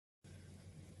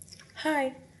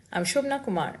Hi, I'm Shobna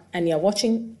Kumar and you're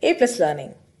watching A Plus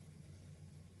Learning.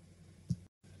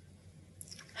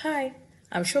 Hi,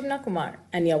 I'm Shobna Kumar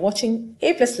and you're watching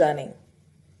A Plus Learning.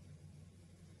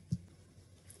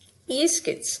 Yes,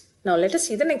 kids. Now let us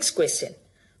see the next question.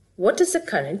 What is the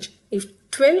current if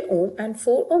 12 ohm and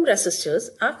 4 ohm resistors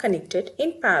are connected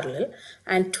in parallel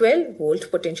and 12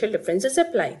 volt potential difference is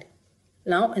applied?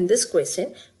 Now in this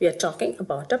question, we are talking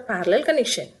about a parallel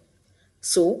connection.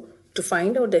 So, to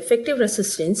find out the effective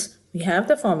resistance, we have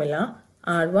the formula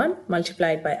R1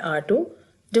 multiplied by R2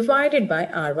 divided by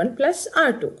R1 plus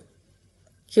R2.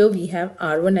 Here we have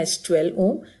R1 as 12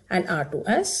 ohm and R2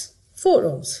 as 4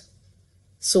 ohms.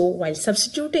 So, while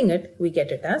substituting it, we get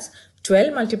it as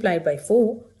 12 multiplied by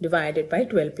 4 divided by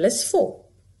 12 plus 4.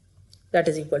 That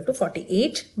is equal to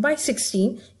 48 by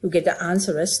 16. You get the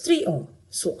answer as 3 ohm.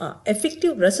 So, our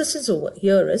effective resistance over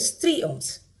here is 3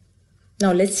 ohms.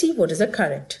 Now let's see what is the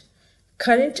current.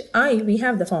 Current I, we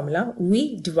have the formula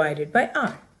V divided by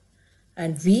R.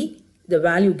 And V, the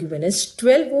value given is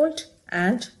 12 volt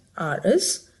and R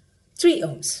is 3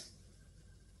 ohms.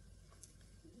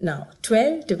 Now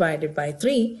 12 divided by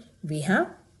 3, we have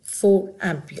 4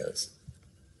 amperes.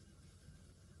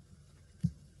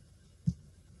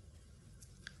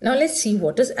 Now let's see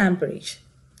what is amperage.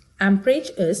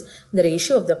 Amperage is the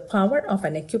ratio of the power of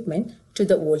an equipment to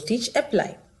the voltage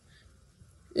applied.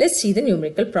 Let's see the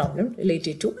numerical problem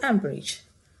related to amperage.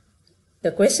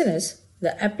 The question is,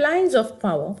 the appliance of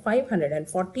power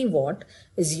 540 watt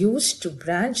is used to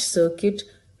branch circuit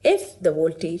if the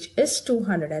voltage is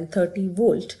 230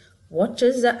 volt. What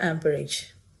is the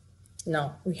amperage?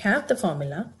 Now we have the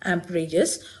formula. Amperage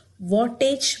is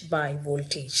wattage by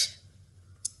voltage.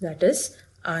 That is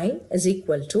I is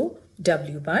equal to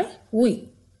W by V.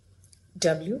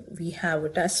 W, we have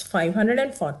it as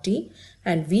 540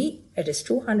 and V, it is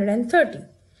 230.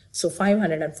 So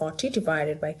 540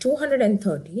 divided by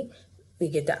 230, we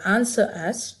get the answer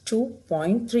as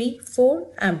 2.34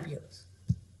 amperes.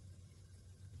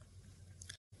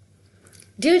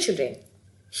 Dear children,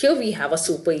 here we have a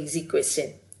super easy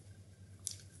question.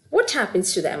 What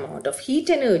happens to the amount of heat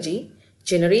energy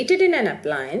generated in an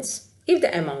appliance if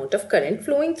the amount of current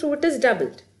flowing through it is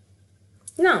doubled?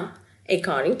 Now,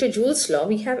 according to Joule's law,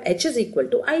 we have H is equal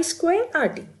to I square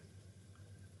RT.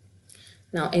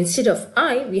 Now, instead of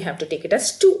I, we have to take it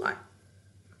as 2I.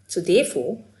 So,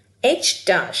 therefore, H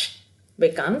dash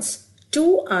becomes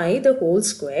 2I the whole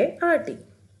square RT.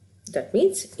 That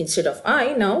means, instead of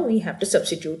I, now we have to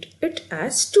substitute it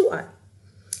as 2I.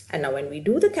 And now, when we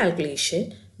do the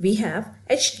calculation, we have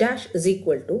H dash is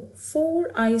equal to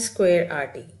 4I square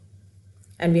RT.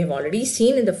 And we have already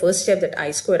seen in the first step that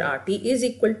I square RT is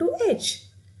equal to H.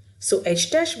 So H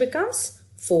dash becomes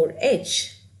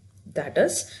 4H. That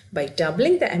is, by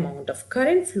doubling the amount of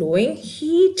current flowing,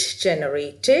 heat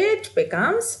generated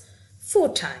becomes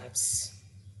 4 times.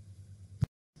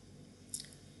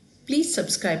 Please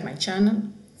subscribe my channel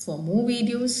for more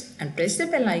videos and press the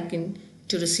bell icon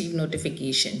to receive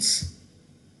notifications.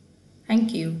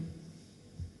 Thank you.